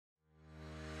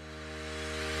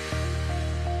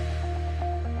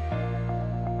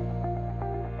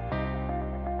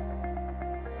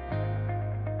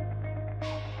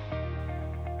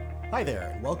Hi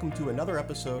there, and welcome to another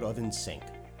episode of In Sync,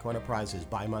 Coenterprise's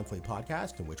bi-monthly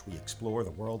podcast in which we explore the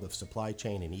world of supply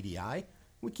chain and EDI.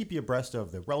 We keep you abreast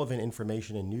of the relevant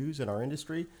information and news in our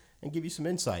industry and give you some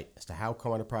insight as to how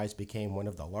Coenterprise became one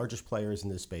of the largest players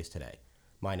in this space today.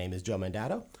 My name is Joe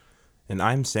Mandato. And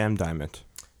I'm Sam Diamond.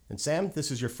 And Sam, this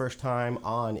is your first time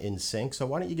on In Sync, so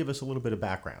why don't you give us a little bit of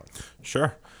background?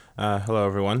 Sure. Hello,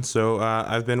 everyone. So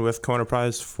I've been with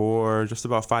Coenterprise for just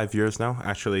about 5 years now.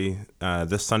 Actually,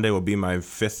 this Sunday will be my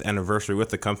 5th anniversary with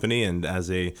the company, and as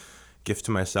a gift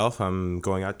to myself, I'm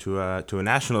going out to a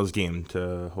Nationals game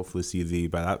to hopefully see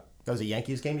That was a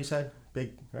Yankees game, you said?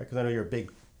 Big, right? Because I know you're a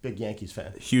big Yankees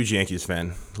fan. Huge Yankees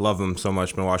fan. Love them so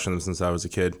much. Been watching them since I was a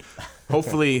kid.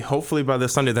 Hopefully by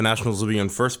this Sunday, the Nationals will be in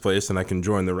first place, and I can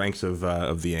join the ranks of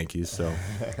the Yankees. So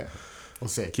we'll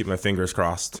see. Keep my fingers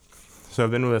crossed. So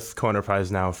I've been with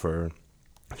Coenterprise now for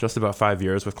just about 5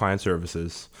 years with client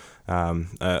services.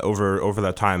 Over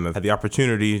that time, I've had the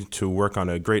opportunity to work on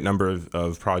a great number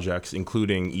of projects,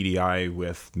 including EDI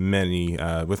with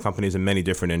companies in many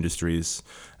different industries,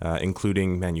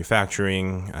 including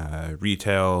manufacturing,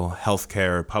 retail,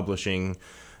 healthcare, publishing.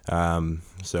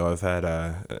 So I've had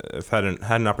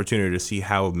an opportunity to see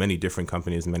how many different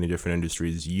companies and many different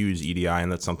industries use EDI, and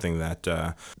that's something that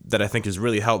I think has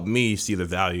really helped me see the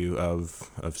value of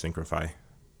Syncrify.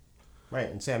 Right,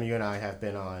 and Sam, you and I have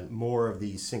been on more of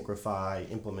these Syncrify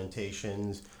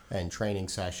implementations and training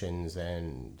sessions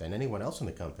than anyone else in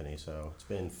the company. So it's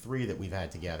been 3 that we've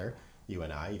had together, you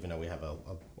and I, even though we have a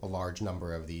large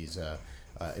number of these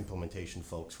implementation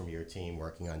folks from your team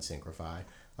working on Syncrify.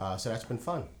 So that's been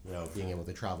fun, being able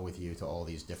to travel with you to all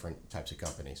these different types of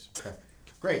companies. Okay.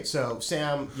 Great. So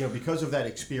Sam, because of that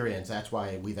experience, that's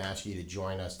why we've asked you to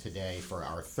join us today for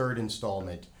our 3rd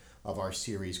installment of our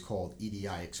series called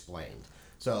EDI Explained.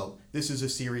 So this is a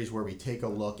series where we take a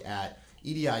look at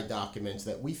EDI documents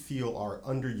that we feel are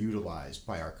underutilized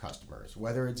by our customers,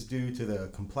 whether it's due to the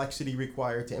complexity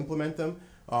required to implement them,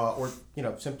 or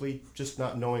simply just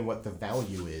not knowing what the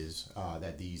value is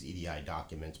that these EDI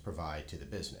documents provide to the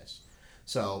business.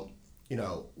 So,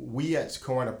 we at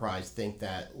Coenterprise think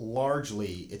that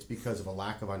largely it's because of a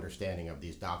lack of understanding of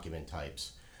these document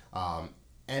types,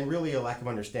 and really a lack of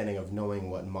understanding of knowing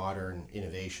what modern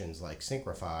innovations like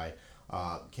Syncrify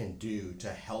can do to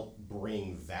help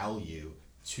bring value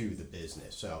to the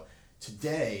business. So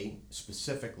today,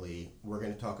 specifically, we're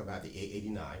going to talk about the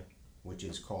 889, which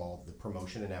is called the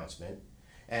promotion announcement.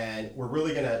 And we're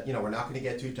really going to, we're not going to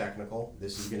get too technical.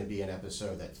 This is going to be an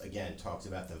episode that, again, talks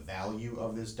about the value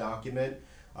of this document.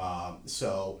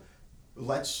 So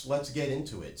let's get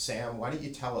into it. Sam, why don't you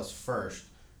tell us first,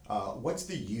 what's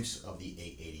the use of the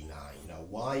 889?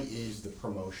 Why is the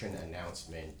promotion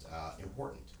announcement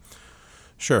important?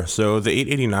 Sure. So the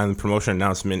 889, the promotion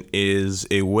announcement, is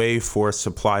a way for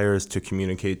suppliers to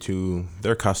communicate to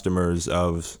their customers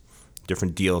of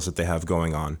different deals that they have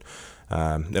going on.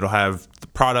 It'll have the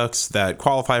products that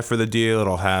qualify for the deal.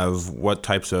 It'll have what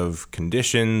types of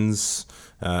conditions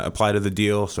apply to the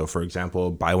deal. So, for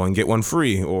example, buy one, get one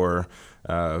free, or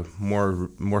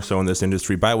more so in this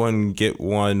industry, buy one, get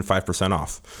one 5%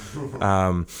 off,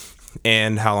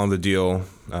 and how long the deal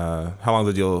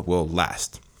will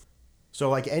last. So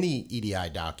like any EDI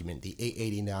document, the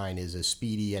 889 is a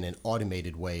speedy and an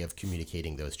automated way of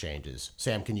communicating those changes.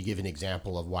 Sam, can you give an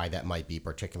example of why that might be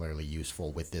particularly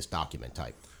useful with this document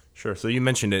type? Sure. So you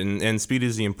mentioned it, and speed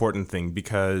is the important thing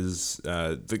because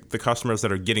the customers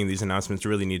that are getting these announcements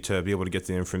really need to be able to get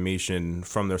the information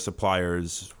from their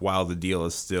suppliers while the deal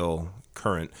is still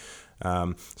current.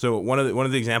 So one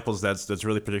of the examples that's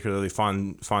really particularly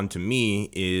fun to me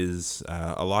is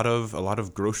a lot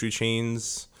of grocery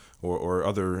chains or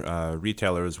other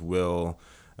retailers will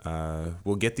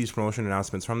get these promotion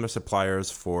announcements from their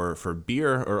suppliers for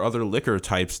beer or other liquor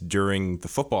types during the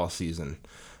football season.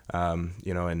 And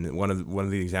one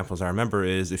of the examples I remember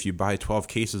is if you buy 12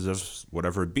 cases of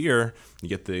whatever beer, you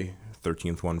get the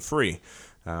 13th one free,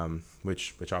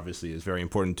 which obviously is very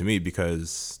important to me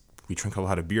because we drink a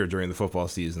lot of beer during the football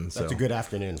season. So that's a good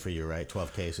afternoon for you, right?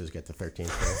 12 cases, get the 13th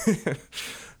free.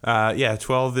 Yeah,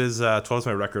 12 is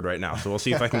my record right now. So we'll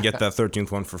see if I can get that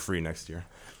 13th one for free next year.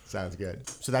 Sounds good.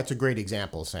 So that's a great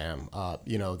example, Sam.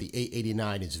 The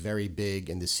 889 is very big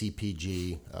in the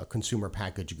CPG, consumer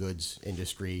packaged goods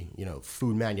industry.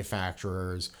 Food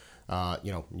manufacturers,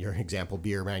 your example,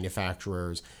 beer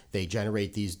manufacturers. They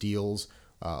generate these deals.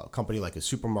 A company like a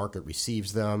supermarket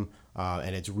receives them,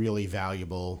 and it's really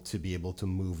valuable to be able to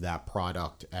move that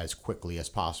product as quickly as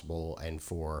possible and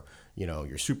for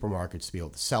your supermarkets to be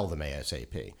able to sell them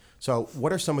ASAP. So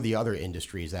what are some of the other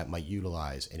industries that might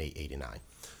utilize an 889?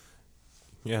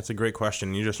 Yeah, it's a great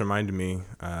question. You just reminded me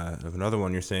of another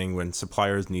one. You're saying when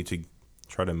suppliers need to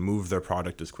try to move their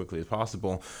product as quickly as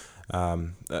possible. A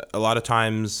lot of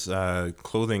times,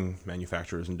 clothing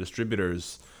manufacturers and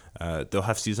distributors, they'll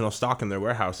have seasonal stock in their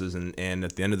warehouses, and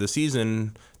at the end of the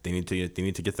season, they need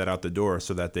to get that out the door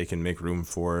so that they can make room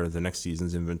for the next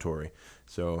season's inventory.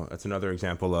 So that's another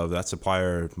example of that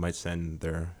supplier might send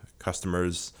their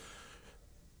customers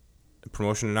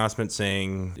promotion announcement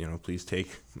saying, please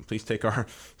take our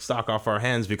stock off our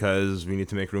hands because we need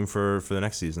to make room for the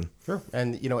next season. Sure.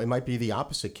 And, it might be the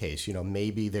opposite case.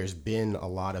 Maybe there's been a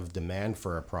lot of demand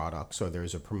for a product, so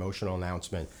there's a promotional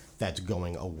announcement that's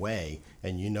going away,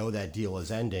 and that deal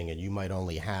is ending, and you might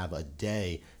only have a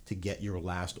day to get your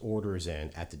last orders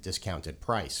in at the discounted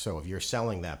price. So if you're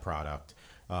selling that product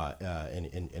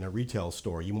in a retail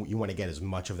store, you want to get as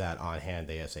much of that on hand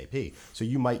ASAP. So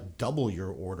you might double your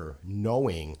order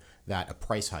knowing that a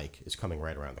price hike is coming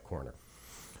right around the corner.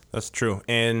 That's true.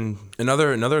 And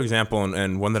another example,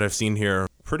 and one that I've seen here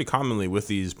pretty commonly with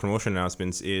these promotion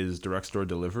announcements, is direct store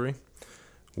delivery,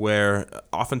 where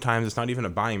oftentimes it's not even a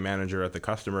buying manager at the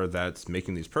customer that's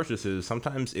making these purchases.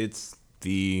 Sometimes it's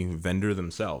the vendor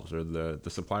themselves or the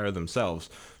supplier themselves.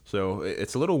 So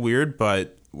it's a little weird,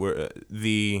 but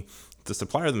the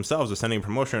supplier themselves are sending a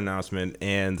promotion announcement,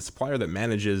 and the supplier that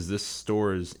manages this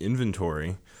store's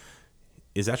inventory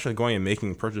is actually going and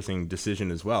making a purchasing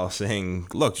decision as well, saying,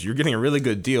 look, you're getting a really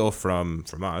good deal from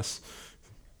us,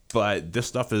 but this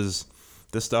stuff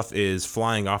is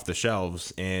flying off the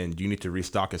shelves, and you need to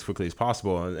restock as quickly as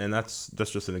possible. And that's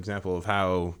just an example of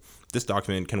how this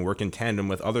document can work in tandem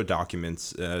with other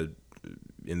documents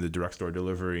in the direct store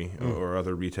delivery or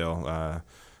other retail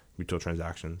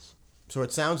transactions. So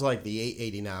it sounds like the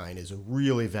 889 is a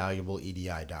really valuable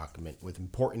EDI document with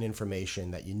important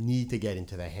information that you need to get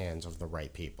into the hands of the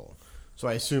right people. So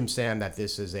I assume, Sam, that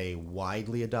this is a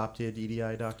widely adopted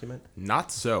EDI document? Not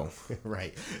so.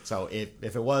 Right. So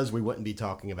if it was, we wouldn't be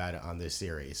talking about it on this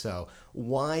series. So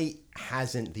why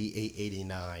hasn't the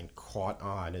 889 caught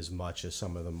on as much as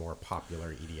some of the more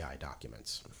popular EDI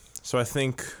documents? So I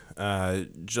think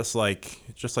just like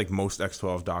most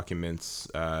X12 documents,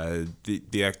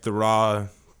 the raw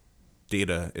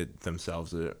data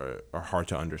themselves are hard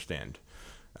to understand.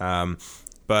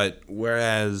 But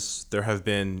whereas there have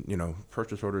been,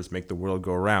 purchase orders make the world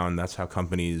go round, that's how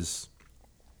companies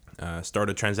start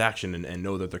a transaction and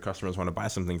know that their customers want to buy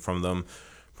something from them.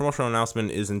 Promotional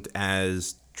announcement isn't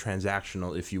as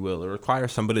transactional, if you will. It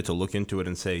requires somebody to look into it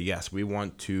and say, yes, we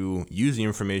want to use the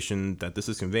information that this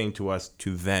is conveying to us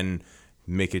to then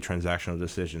make a transactional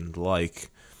decision, like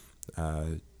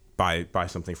buy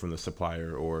something from the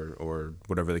supplier or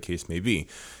whatever the case may be.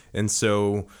 And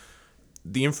so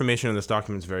the information in this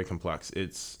document is very complex.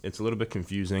 It's a little bit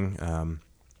confusing.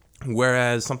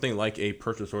 Whereas something like a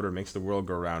purchase order makes the world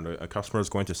go round. A customer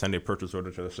is going to send a purchase order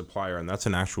to the supplier, and that's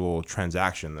an actual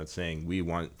transaction that's saying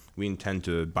we intend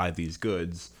to buy these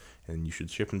goods, and you should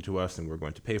ship them to us, and we're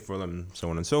going to pay for them, so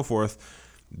on and so forth.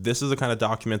 This is the kind of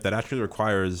document that actually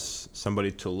requires somebody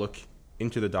to look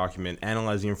into the document,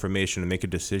 analyze the information, and make a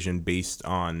decision based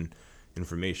on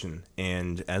information.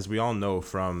 And as we all know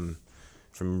from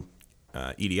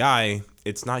EDI,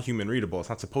 it's not human readable. It's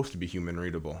not supposed to be human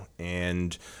readable.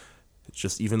 And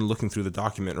just even looking through the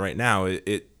document right now,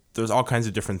 there's all kinds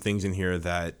of different things in here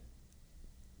that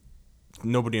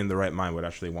nobody in their right mind would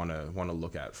actually want to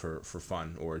look at for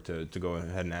fun or to go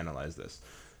ahead and analyze this.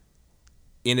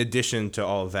 In addition to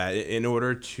all of that, in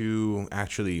order to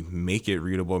actually make it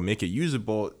readable, make it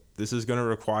usable, this is going to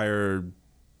require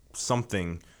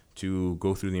something to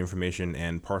go through the information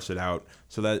and parse it out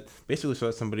so that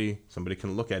somebody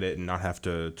can look at it and not have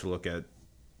to look at,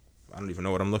 I don't even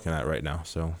know what I'm looking at right now.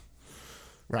 So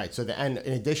right. So and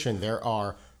in addition, there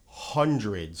are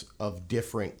hundreds of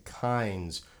different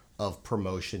kinds of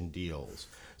promotion deals.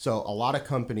 So a lot of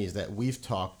companies that we've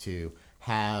talked to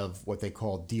have what they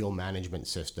call deal management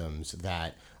systems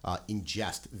that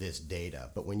ingest this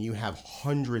data. But when you have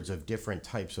hundreds of different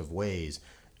types of ways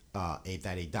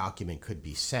that a document could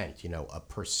be sent, a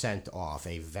percent off,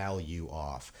 a value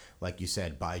off, like you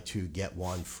said, buy two, get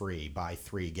one free, buy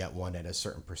three, get one at a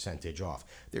certain percentage off.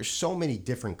 There's so many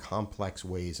different complex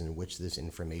ways in which this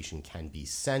information can be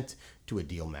sent to a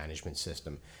deal management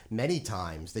system. Many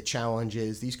times the challenge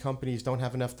is these companies don't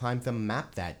have enough time to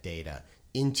map that data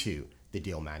into the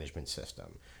deal management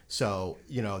system. So,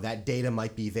 that data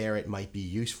might be there, it might be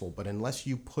useful, but unless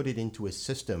you put it into a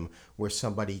system where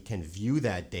somebody can view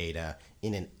that data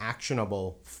in an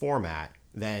actionable format,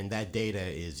 then that data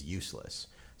is useless.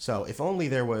 So if only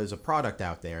there was a product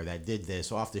out there that did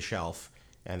this off the shelf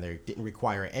and there didn't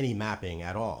require any mapping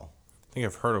at all. think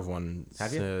I've heard of one.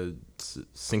 Have you?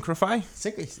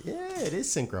 Syncrify? Yeah, it is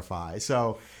Syncrify.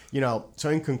 So, so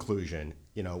in conclusion,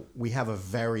 we have a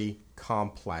very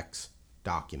complex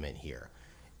document here.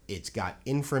 It's got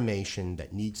information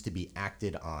that needs to be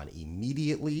acted on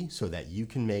immediately so that you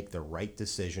can make the right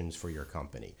decisions for your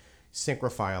company.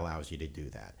 Syncrify allows you to do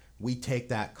that. We take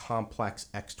that complex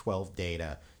X12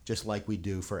 data, just like we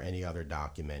do for any other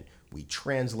document. We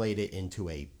translate it into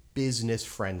a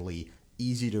business-friendly,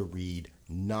 easy-to-read,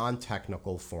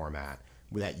 non-technical format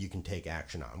that you can take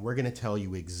action on. We're going to tell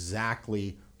you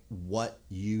exactly what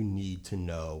you need to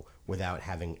know without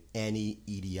having any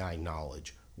EDI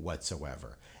knowledge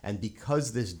whatsoever. And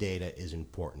because this data is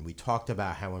important, we talked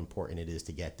about how important it is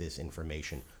to get this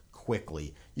information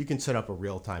quickly. You can set up a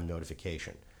real-time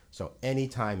notification. So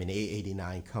anytime an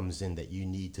A89 comes in that you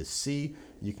need to see,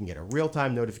 you can get a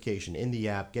real-time notification in the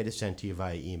app, get it sent to you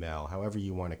via email, however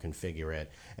you want to configure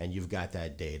it, and you've got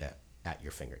that data at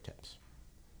your fingertips.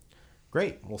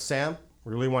 Great. Well, Sam,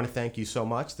 really want to thank you so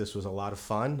much. This was a lot of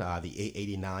fun. The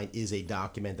A89 is a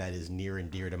document that is near and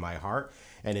dear to my heart.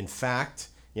 And in fact,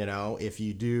 if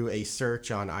you do a search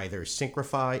on either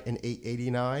Syncrify and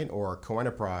 889 or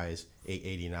CoEnterprise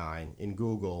 889 in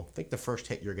Google, I think the first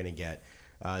hit you're going to get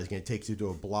is going to take you to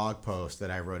a blog post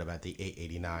that I wrote about the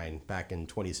 889 back in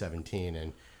 2017,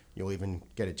 and you'll even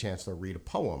get a chance to read a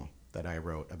poem that I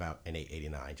wrote about an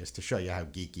 889, just to show you how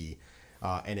geeky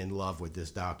and in love with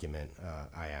this document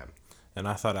I am. And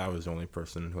I thought I was the only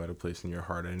person who had a place in your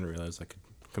heart. I didn't realize I could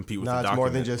compete with the document. document. No, it's more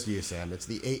than just you, Sam. It's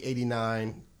the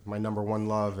 889, my number one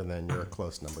love, and then you're a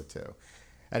close number two.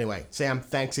 Anyway, Sam,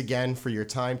 thanks again for your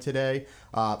time today.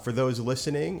 For those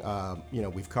listening,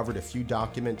 we've covered a few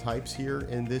document types here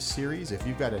in this series. If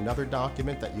you've got another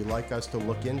document that you'd like us to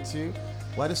look into,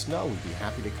 let us know. We'd be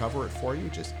happy to cover it for you.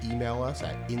 Just email us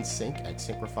at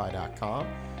insync@syncrify.com.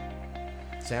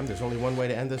 Sam, there's only one way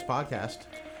to end this podcast.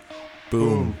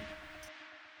 Boom.